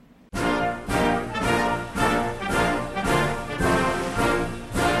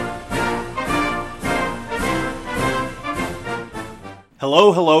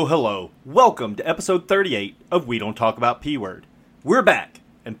Hello, hello, hello. Welcome to episode 38 of We Don't Talk About P-Word. We're back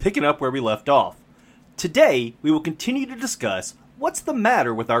and picking up where we left off. Today, we will continue to discuss what's the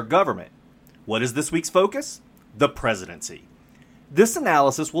matter with our government. What is this week's focus? The presidency. This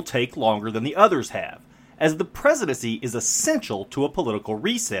analysis will take longer than the others have. As the presidency is essential to a political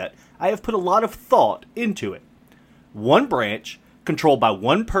reset, I have put a lot of thought into it. One branch, controlled by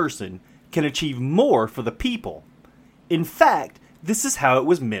one person, can achieve more for the people. In fact, this is how it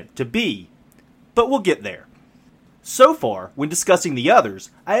was meant to be. But we'll get there. So far, when discussing the others,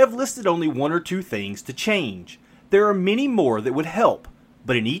 I have listed only one or two things to change. There are many more that would help,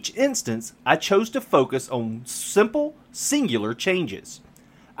 but in each instance, I chose to focus on simple, singular changes.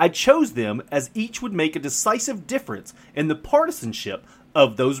 I chose them as each would make a decisive difference in the partisanship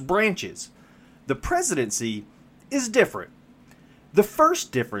of those branches. The presidency is different. The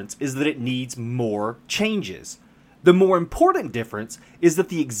first difference is that it needs more changes. The more important difference is that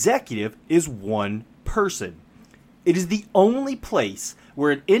the executive is one person. It is the only place where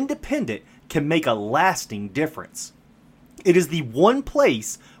an independent can make a lasting difference. It is the one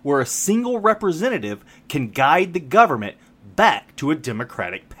place where a single representative can guide the government back to a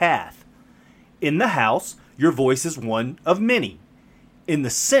democratic path. In the House, your voice is one of many. In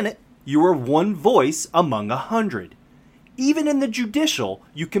the Senate, you are one voice among 100. Even in the judicial,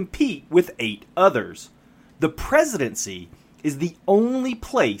 you compete with 8 others. The presidency is the only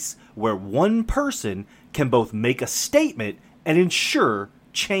place where one person can both make a statement and ensure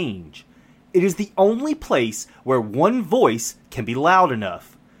change. It is the only place where one voice can be loud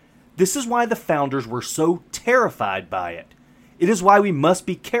enough. This is why the founders were so terrified by it. It is why we must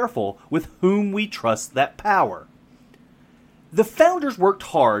be careful with whom we trust that power. The founders worked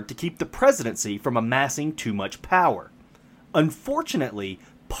hard to keep the presidency from amassing too much power. Unfortunately,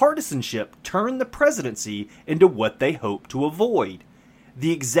 partisanship turned the presidency into what they hoped to avoid.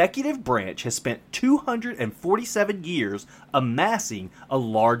 The executive branch has spent 247 years amassing a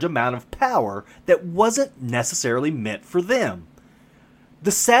large amount of power that wasn't necessarily meant for them.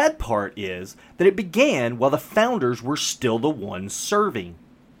 The sad part is that it began while the founders were still the ones serving.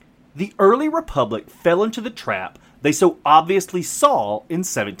 The early republic fell into the trap they so obviously saw in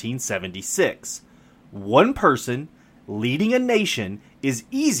 1776. One person leading a nation is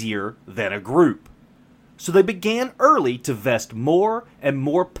easier than a group. So they began early to vest more and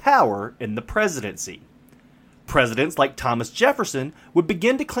more power in the presidency. Presidents like Thomas Jefferson would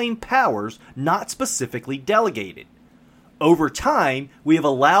begin to claim powers not specifically delegated. Over time, we have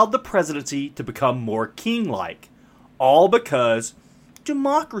allowed the presidency to become more king-like, all because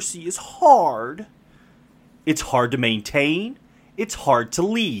democracy is hard. It's hard to maintain, it's hard to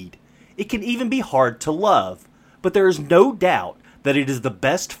lead, it can even be hard to love, but there is no doubt that it is the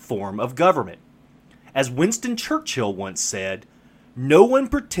best form of government. As Winston Churchill once said, "No one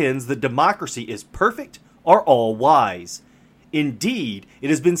pretends that democracy is perfect or all-wise. Indeed, it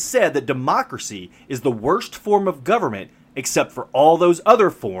has been said that democracy is the worst form of government except for all those other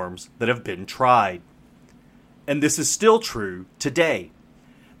forms that have been tried." And this is still true today.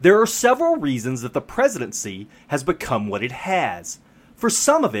 There are several reasons that the presidency has become what it has. For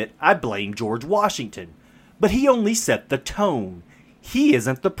some of it, I blame George Washington, but he only set the tone. He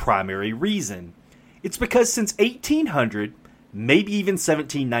isn't the primary reason. It's because since 1800, maybe even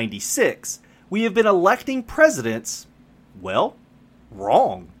 1796, we have been electing presidents, well,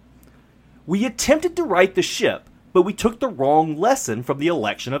 wrong. We attempted to right the ship, but we took the wrong lesson from the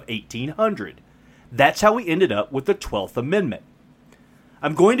election of 1800. That's how we ended up with the 12th Amendment.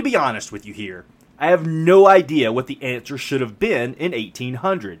 I'm going to be honest with you here. I have no idea what the answer should have been in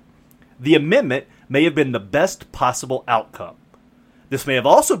 1800. The amendment may have been the best possible outcome. This may have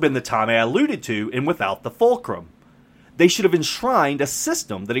also been the time I alluded to in Without the Fulcrum. They should have enshrined a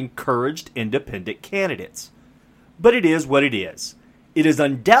system that encouraged independent candidates. But it is what it is. It is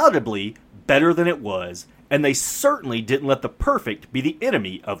undoubtedly better than it was, and they certainly didn't let the perfect be the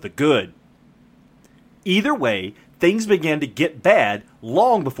enemy of the good. Either way, things began to get bad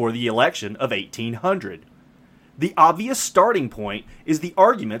long before the election of 1800. The obvious starting point is the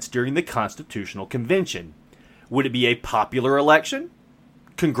arguments during the Constitutional Convention. Would it be a popular election,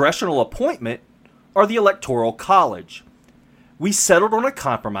 congressional appointment, or the Electoral College? We settled on a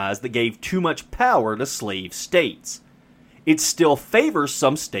compromise that gave too much power to slave states. It still favors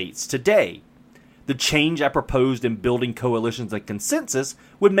some states today. The change I proposed in building coalitions and consensus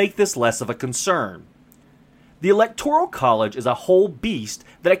would make this less of a concern. The Electoral College is a whole beast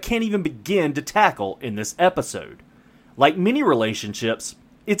that I can't even begin to tackle in this episode. Like many relationships,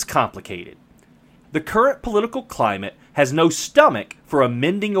 it's complicated. The current political climate has no stomach for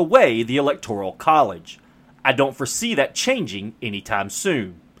amending away the Electoral College. I don't foresee that changing anytime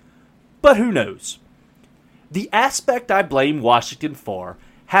soon. But who knows? The aspect I blame Washington for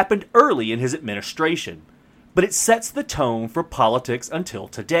happened early in his administration, but it sets the tone for politics until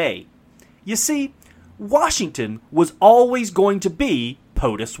today. You see, Washington was always going to be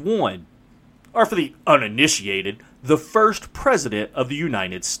POTUS I, or for the uninitiated, the first president of the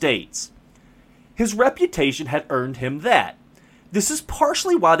United States. His reputation had earned him that. This is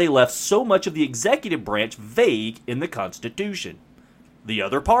partially why they left so much of the executive branch vague in the Constitution. The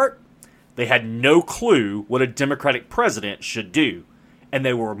other part? They had no clue what a Democratic president should do, and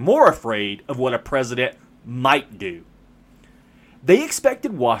they were more afraid of what a president might do. They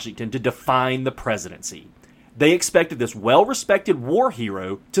expected Washington to define the presidency. They expected this well-respected war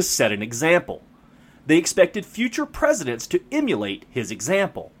hero to set an example. They expected future presidents to emulate his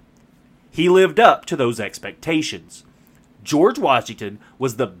example. He lived up to those expectations. George Washington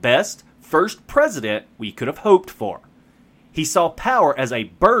was the best first president we could have hoped for. He saw power as a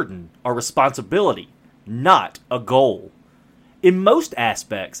burden or responsibility, not a goal. In most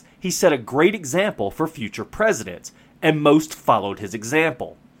aspects, he set a great example for future presidents, and most followed his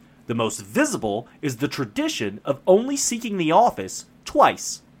example. The most visible is the tradition of only seeking the office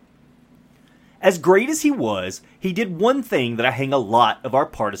twice. As great as he was, he did one thing that I hang a lot of our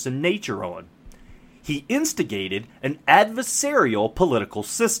partisan nature on. He instigated an adversarial political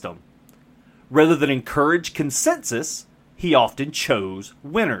system. Rather than encourage consensus, he often chose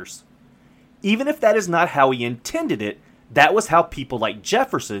winners. Even if that is not how he intended it, that was how people like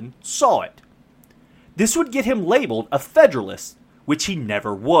Jefferson saw it. This would get him labeled a Federalist, which he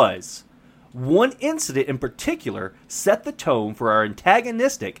never was. One incident in particular set the tone for our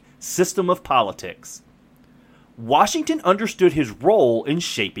antagonistic system of politics. Washington understood his role in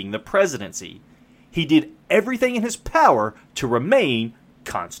shaping the presidency. He did everything in his power to remain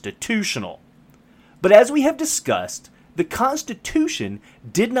constitutional. But as we have discussed, the Constitution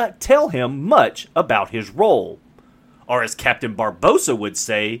did not tell him much about his role. Or as Captain Barbossa would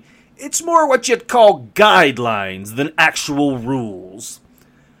say, it's more what you'd call guidelines than actual rules.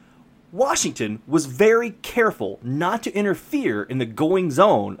 Washington was very careful not to interfere in the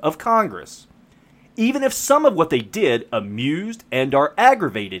goings-on of Congress, even if some of what they did amused and/or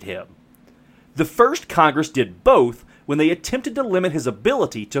aggravated him. The first Congress did both when they attempted to limit his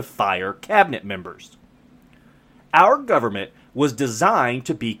ability to fire cabinet members. Our government was designed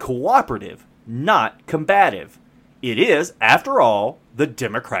to be cooperative, not combative. It is, after all, the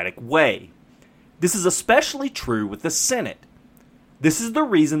democratic way. This is especially true with the Senate. This is the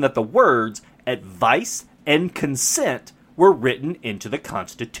reason that the words advice and consent were written into the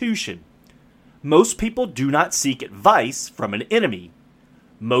Constitution. Most people do not seek advice from an enemy.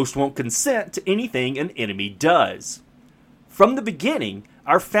 Most won't consent to anything an enemy does. From the beginning,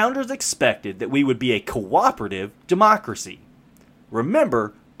 our founders expected that we would be a cooperative democracy.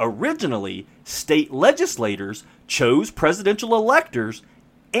 Remember, originally, state legislators chose presidential electors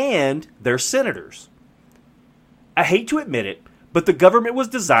and their senators. I hate to admit it, but the government was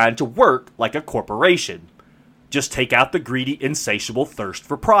designed to work like a corporation. Just take out the greedy, insatiable thirst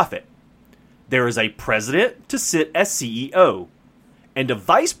for profit. There is a president to sit as CEO, and a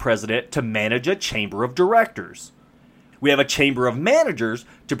vice president to manage a chamber of directors. We have a chamber of managers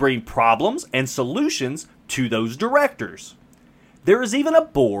to bring problems and solutions to those directors. There is even a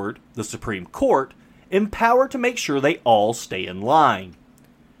board, the Supreme Court, empowered to make sure they all stay in line.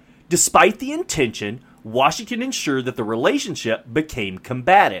 Despite the intention, Washington ensured that the relationship became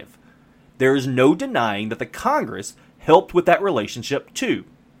combative. There is no denying that the Congress helped with that relationship too.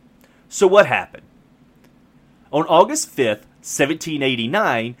 So what happened? On August 5th,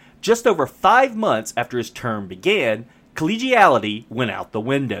 1789, just over 5 months after his term began, collegiality went out the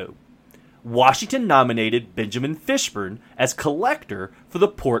window. Washington nominated Benjamin Fishburne as collector for the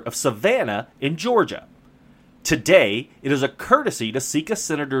port of Savannah in Georgia. Today, it is a courtesy to seek a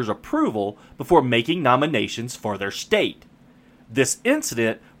senator's approval before making nominations for their state. This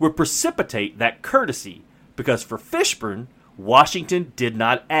incident would precipitate that courtesy, because for Fishburne, Washington did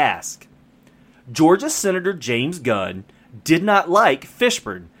not ask. Georgia Senator James Gunn did not like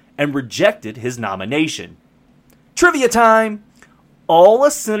Fishburne and rejected his nomination. Trivia time! All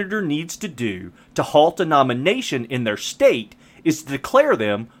a senator needs to do to halt a nomination in their state is to declare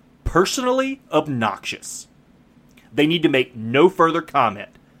them personally obnoxious. They need to make no further comment.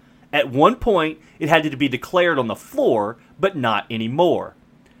 At one point, it had to be declared on the floor, but not anymore.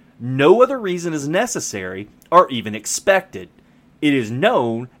 No other reason is necessary or even expected. It is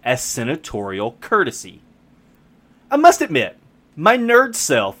known as senatorial courtesy. I must admit, my nerd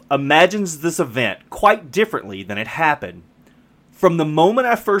self imagines this event quite differently than it happened. From the moment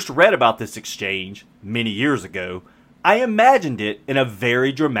I first read about this exchange, many years ago, I imagined it in a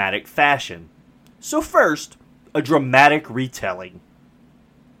very dramatic fashion. So first, a dramatic retelling.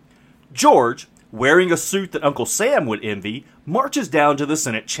 George, wearing a suit that Uncle Sam would envy, marches down to the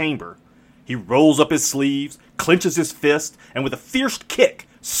Senate chamber. He rolls up his sleeves, clenches his fist, and with a fierce kick,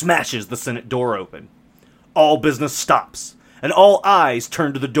 smashes the Senate door open. All business stops, and all eyes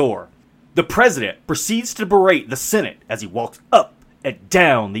turn to the door. The president proceeds to berate the Senate as he walks up and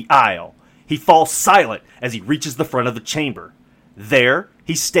down the aisle. He falls silent as he reaches the front of the chamber. There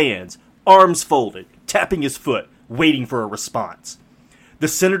he stands, arms folded, tapping his foot, waiting for a response. The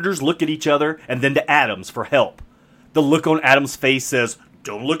senators look at each other and then to Adams for help. The look on Adams' face says,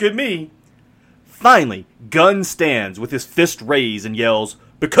 "Don't look at me." Finally, Gunn stands with his fist raised and yells,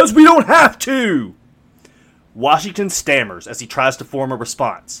 "Because we don't have to!" Washington stammers as he tries to form a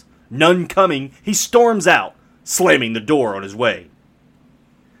response. None coming, he storms out, slamming the door on his way.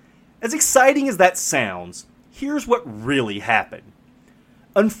 As exciting as that sounds, here's what really happened.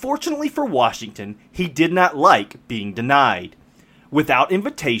 Unfortunately for Washington, he did not like being denied. Without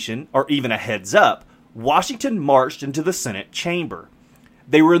invitation or even a heads up, Washington marched into the Senate chamber.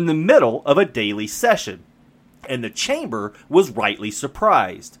 They were in the middle of a daily session, and the chamber was rightly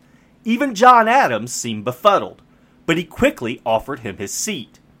surprised. Even John Adams seemed befuddled, but he quickly offered him his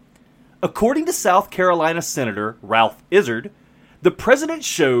seat. According to South Carolina Senator Ralph Izard, the president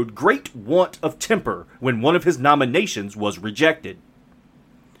showed great want of temper when one of his nominations was rejected.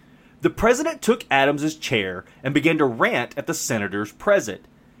 The president took Adams's chair and began to rant at the senators present.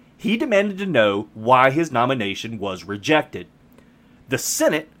 He demanded to know why his nomination was rejected. The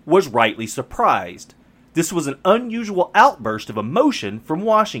Senate was rightly surprised. This was an unusual outburst of emotion from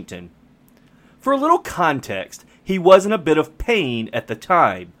Washington. For a little context, he was in a bit of pain at the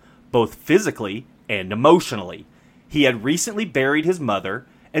time, both physically and emotionally. He had recently buried his mother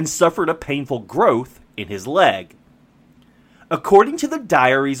and suffered a painful growth in his leg. According to the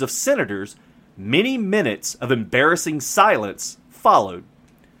diaries of senators, many minutes of embarrassing silence followed.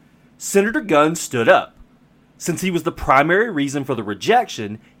 Senator Gunn stood up. Since he was the primary reason for the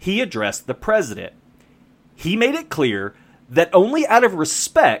rejection, he addressed the president. He made it clear that only out of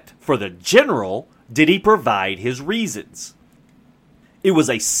respect for the general did he provide his reasons. It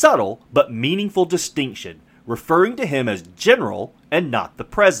was a subtle but meaningful distinction, referring to him as general and not the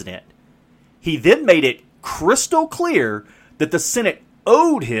president. He then made it crystal clear that the Senate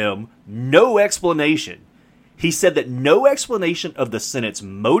owed him no explanation. He said that no explanation of the Senate's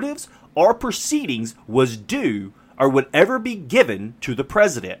motives or proceedings was due or would ever be given to the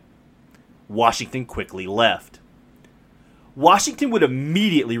president. Washington quickly left. Washington would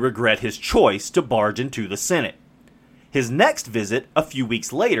immediately regret his choice to barge into the Senate. His next visit, a few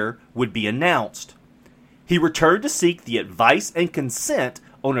weeks later, would be announced. He returned to seek the advice and consent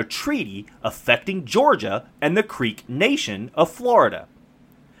on a treaty affecting Georgia and the Creek Nation of Florida.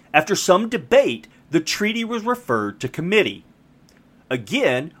 After some debate, the treaty was referred to committee.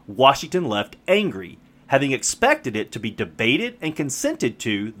 Again, Washington left angry, having expected it to be debated and consented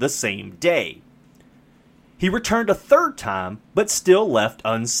to the same day. He returned a third time, but still left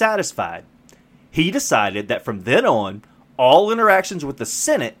unsatisfied. He decided that from then on, all interactions with the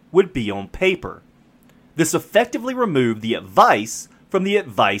Senate would be on paper. This effectively removed the advice from the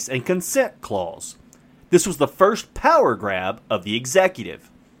advice and consent clause. This was the first power grab of the executive.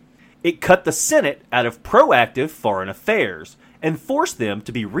 It cut the Senate out of proactive foreign affairs and forced them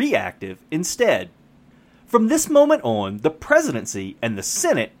to be reactive instead. From this moment on, the presidency and the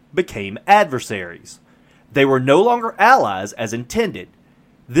Senate became adversaries. They were no longer allies as intended.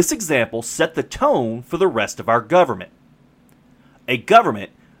 This example set the tone for the rest of our government. A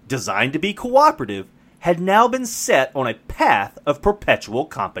government designed to be cooperative had now been set on a path of perpetual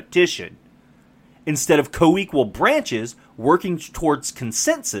competition. Instead of co-equal branches working towards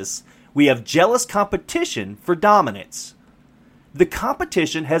consensus, we have jealous competition for dominance. The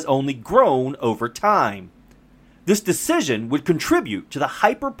competition has only grown over time. This decision would contribute to the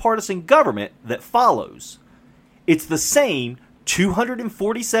hyper-partisan government that follows. It's the same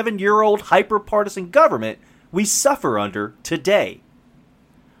 247-year-old hyper-partisan government we suffer under today.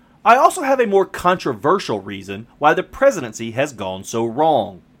 I also have a more controversial reason why the presidency has gone so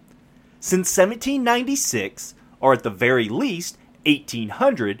wrong. Since 1796, or at the very least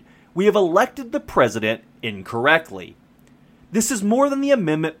 1800, we have elected the president incorrectly. This is more than the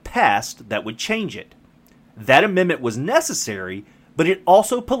amendment passed that would change it. That amendment was necessary, but it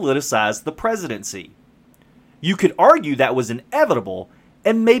also politicized the presidency. You could argue that was inevitable,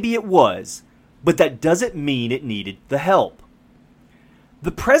 and maybe it was, but that doesn't mean it needed the help.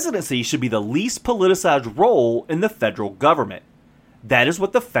 The presidency should be the least politicized role in the federal government. That is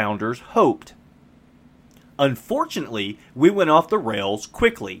what the founders hoped. Unfortunately, we went off the rails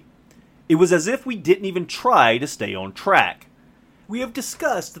quickly. It was as if we didn't even try to stay on track. We have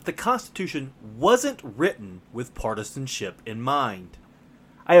discussed that the Constitution wasn't written with partisanship in mind.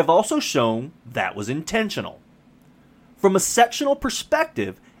 I have also shown that was intentional. From a sectional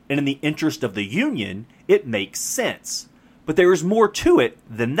perspective, and in the interest of the Union, it makes sense. But there is more to it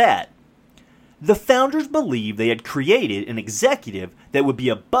than that. The founders believed they had created an executive that would be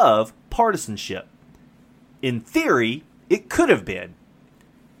above partisanship. In theory, it could have been.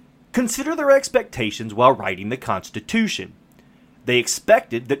 Consider their expectations while writing the Constitution. They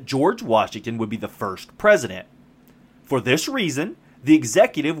expected that George Washington would be the first president. For this reason, the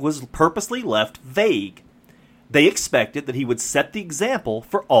executive was purposely left vague. They expected that he would set the example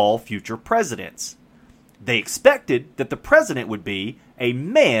for all future presidents. They expected that the president would be a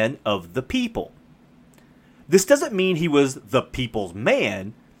man of the people. This doesn't mean he was the people's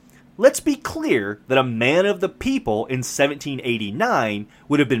man. Let's be clear that a man of the people in 1789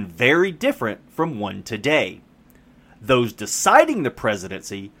 would have been very different from one today. Those deciding the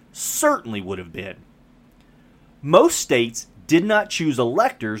presidency certainly would have been. Most states did not choose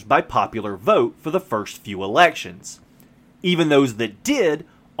electors by popular vote for the first few elections. Even those that did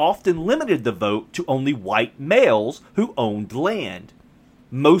often limited the vote to only white males who owned land.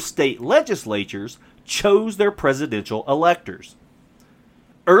 Most state legislatures chose their presidential electors.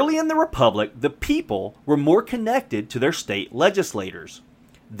 Early in the Republic, the people were more connected to their state legislators.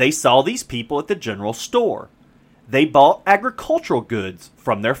 They saw these people at the general store. They bought agricultural goods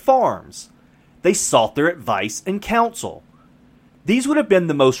from their farms. They sought their advice and counsel. These would have been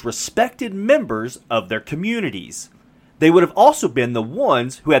the most respected members of their communities. They would have also been the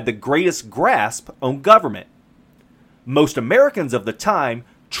ones who had the greatest grasp on government. Most Americans of the time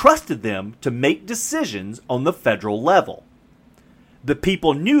trusted them to make decisions on the federal level. The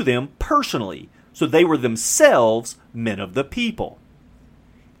people knew them personally, so they were themselves men of the people.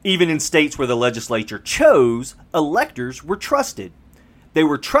 Even in states where the legislature chose, electors were trusted. They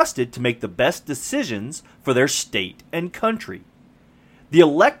were trusted to make the best decisions for their state and country. The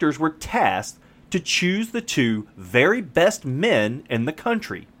electors were tasked to choose the two very best men in the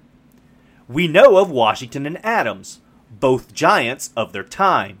country. We know of Washington and Adams, both giants of their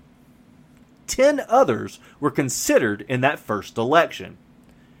time. 10 others were considered in that first election.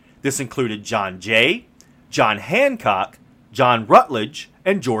 This included John Jay, John Hancock, John Rutledge,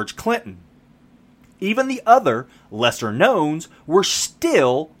 and George Clinton. Even the other lesser knowns were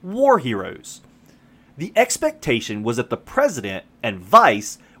still war heroes. The expectation was that the president and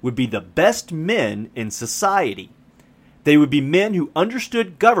vice would be the best men in society. They would be men who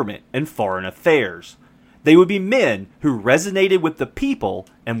understood government and foreign affairs. They would be men who resonated with the people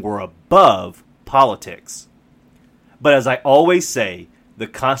and were above politics. But as I always say, the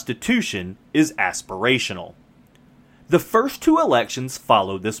Constitution is aspirational. The first two elections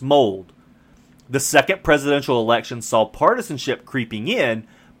followed this mold. The second presidential election saw partisanship creeping in,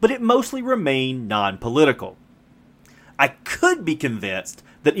 but it mostly remained non-political. I could be convinced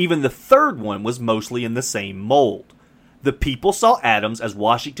that even the third one was mostly in the same mold. The people saw Adams as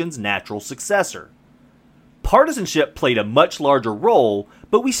Washington's natural successor. Partisanship played a much larger role,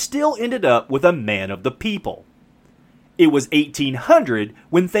 but we still ended up with a man of the people. It was 1800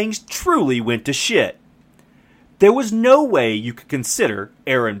 when things truly went to shit. There was no way you could consider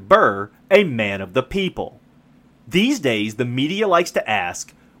Aaron Burr a man of the people. These days, the media likes to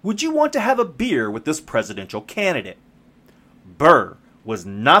ask, would you want to have a beer with this presidential candidate? Burr was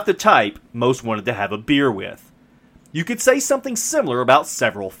not the type most wanted to have a beer with. You could say something similar about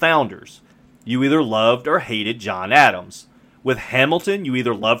several founders. You either loved or hated John Adams. With Hamilton, you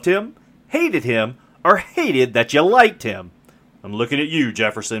either loved him, hated him, or hated that you liked him. I'm looking at you,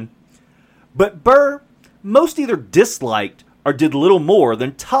 Jefferson. But Burr, most either disliked or did little more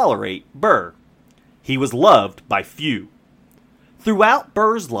than tolerate Burr. He was loved by few. Throughout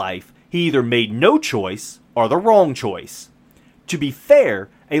Burr's life, he either made no choice or the wrong choice. To be fair,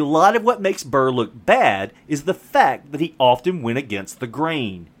 a lot of what makes Burr look bad is the fact that he often went against the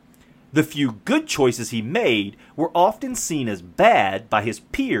grain. The few good choices he made were often seen as bad by his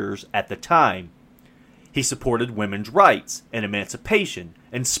peers at the time. He supported women's rights and emancipation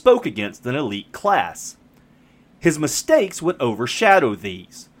and spoke against an elite class. His mistakes would overshadow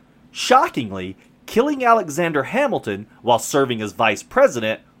these. Shockingly, killing Alexander Hamilton while serving as vice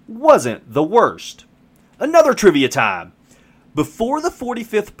president wasn't the worst. Another trivia time. Before the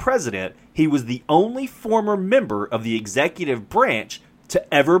 45th president, he was the only former member of the executive branch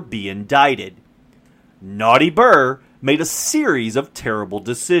to ever be indicted. Naughty Burr made a series of terrible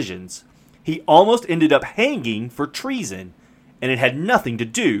decisions. He almost ended up hanging for treason, and it had nothing to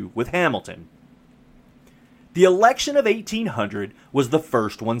do with Hamilton. The election of 1800 was the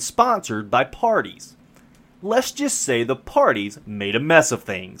first one sponsored by parties. Let's just say the parties made a mess of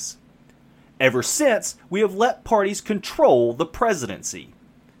things. Ever since, we have let parties control the presidency.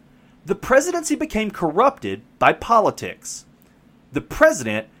 The presidency became corrupted by politics. The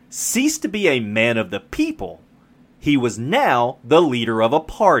president ceased to be a man of the people. He was now the leader of a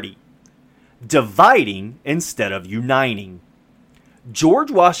party, dividing instead of uniting. George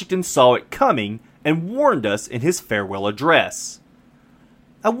Washington saw it coming and warned us in his farewell address.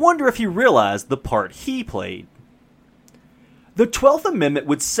 I wonder if he realized the part he played. The 12th Amendment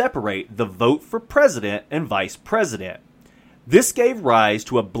would separate the vote for president and vice president. This gave rise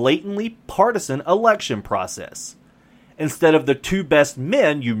to a blatantly partisan election process. Instead of the two best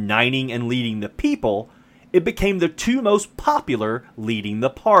men uniting and leading the people, it became the two most popular leading the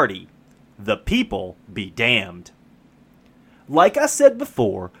party. The people be damned. Like I said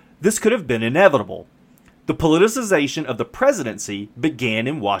before, this could have been inevitable. The politicization of the presidency began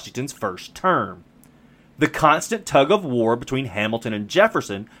in Washington's first term. The constant tug of war between Hamilton and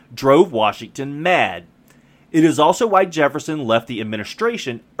Jefferson drove Washington mad. It is also why Jefferson left the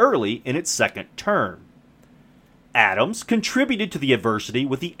administration early in its second term. Adams contributed to the adversity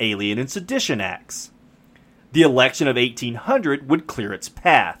with the Alien and Sedition Acts. The election of 1800 would clear its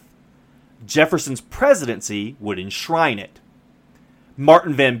path. Jefferson's presidency would enshrine it.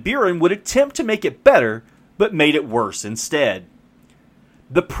 Martin Van Buren would attempt to make it better, but made it worse instead.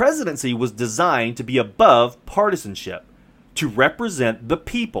 The presidency was designed to be above partisanship, to represent the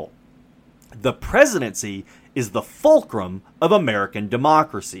people. The presidency is the fulcrum of American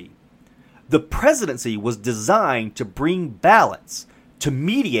democracy. The presidency was designed to bring balance, to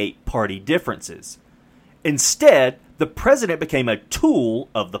mediate party differences. Instead, the president became a tool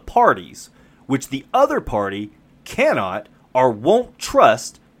of the parties, which the other party cannot or won't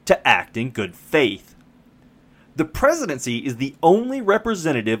trust to act in good faith. The presidency is the only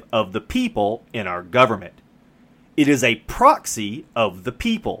representative of the people in our government. It is a proxy of the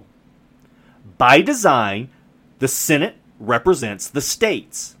people. By design, the Senate represents the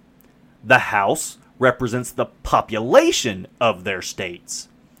states. The House represents the population of their states.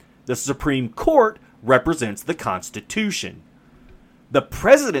 The Supreme Court represents the Constitution. The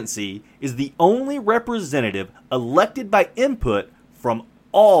presidency is the only representative elected by input from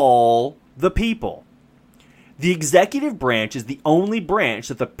all the people. The executive branch is the only branch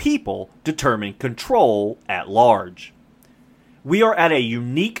that the people determine control at large. We are at a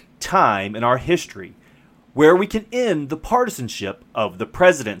unique time in our history where we can end the partisanship of the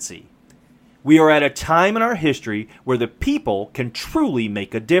presidency. We are at a time in our history where the people can truly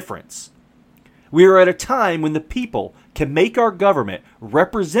make a difference. We are at a time when the people can make our government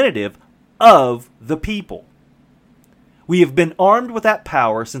representative of the people. We have been armed with that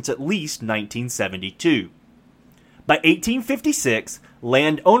power since at least 1972. By 1856,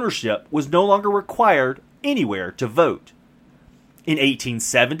 land ownership was no longer required anywhere to vote. In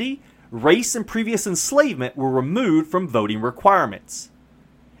 1870, race and previous enslavement were removed from voting requirements.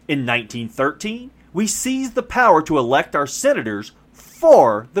 In 1913, we seized the power to elect our senators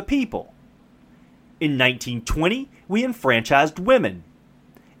for the people. In 1920, we enfranchised women.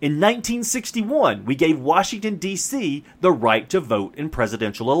 In 1961, we gave Washington, D.C. the right to vote in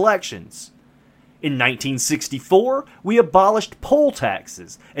presidential elections. In 1964, we abolished poll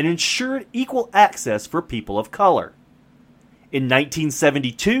taxes and ensured equal access for people of color. In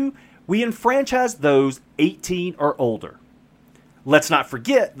 1972, we enfranchised those 18 or older. Let's not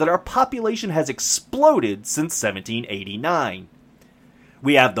forget that our population has exploded since 1789.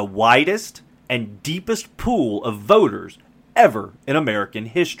 We have the widest and deepest pool of voters ever in American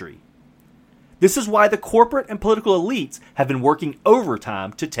history. This is why the corporate and political elites have been working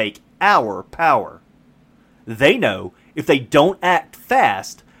overtime to take our power. They know if they don't act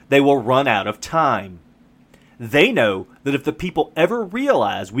fast, they will run out of time. They know that if the people ever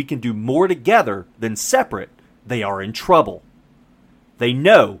realize we can do more together than separate, they are in trouble. They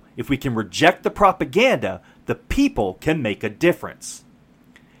know if we can reject the propaganda, the people can make a difference.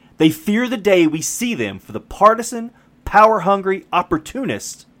 They fear the day we see them for the partisan, power-hungry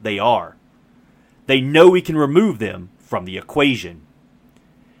opportunists they are. They know we can remove them from the equation.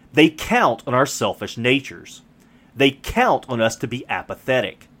 They count on our selfish natures. They count on us to be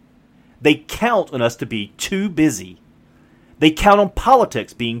apathetic. They count on us to be too busy. They count on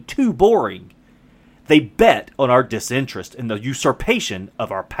politics being too boring. They bet on our disinterest in the usurpation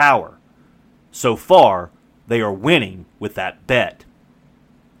of our power. So far, they are winning with that bet.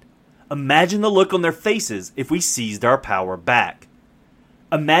 Imagine the look on their faces if we seized our power back.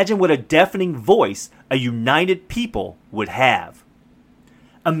 Imagine what a deafening voice a united people would have.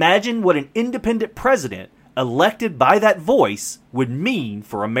 Imagine what an independent president elected by that voice would mean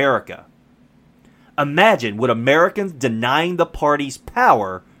for America. Imagine what Americans denying the party's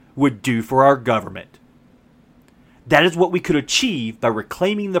power would do for our government. That is what we could achieve by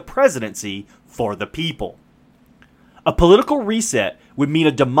reclaiming the presidency for the people. A political reset would mean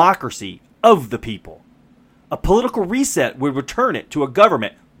a democracy of the people. A political reset would return it to a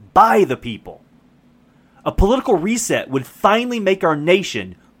government by the people. A political reset would finally make our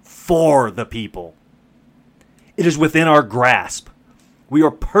nation for the people. It is within our grasp. We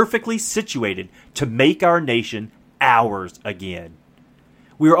are perfectly situated to make our nation ours again.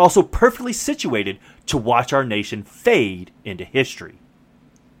 We are also perfectly situated to watch our nation fade into history.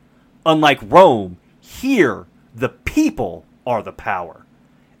 Unlike Rome, here the people are the power,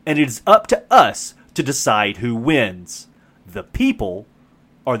 and it is up to us to decide who wins. The people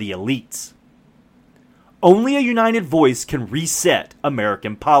are the elites. Only a united voice can reset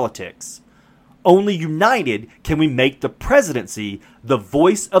American politics. Only united can we make the presidency the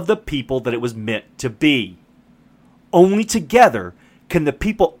voice of the people that it was meant to be. Only together can the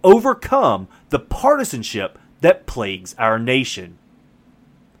people overcome the partisanship that plagues our nation.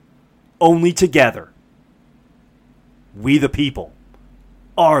 Only together. We the people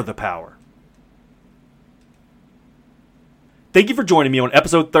are the power. Thank you for joining me on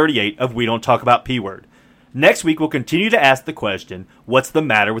episode 38 of We Don't Talk About P-Word. Next week, we'll continue to ask the question, what's the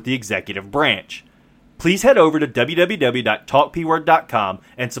matter with the executive branch? Please head over to www.talkpword.com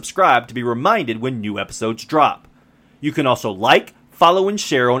and subscribe to be reminded when new episodes drop. You can also like, follow, and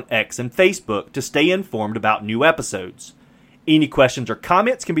share on X and Facebook to stay informed about new episodes. Any questions or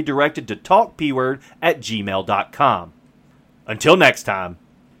comments can be directed to talkpword@gmail.com. Until next time,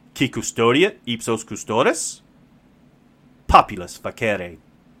 qui custodiet ipsos custodes, populus facere.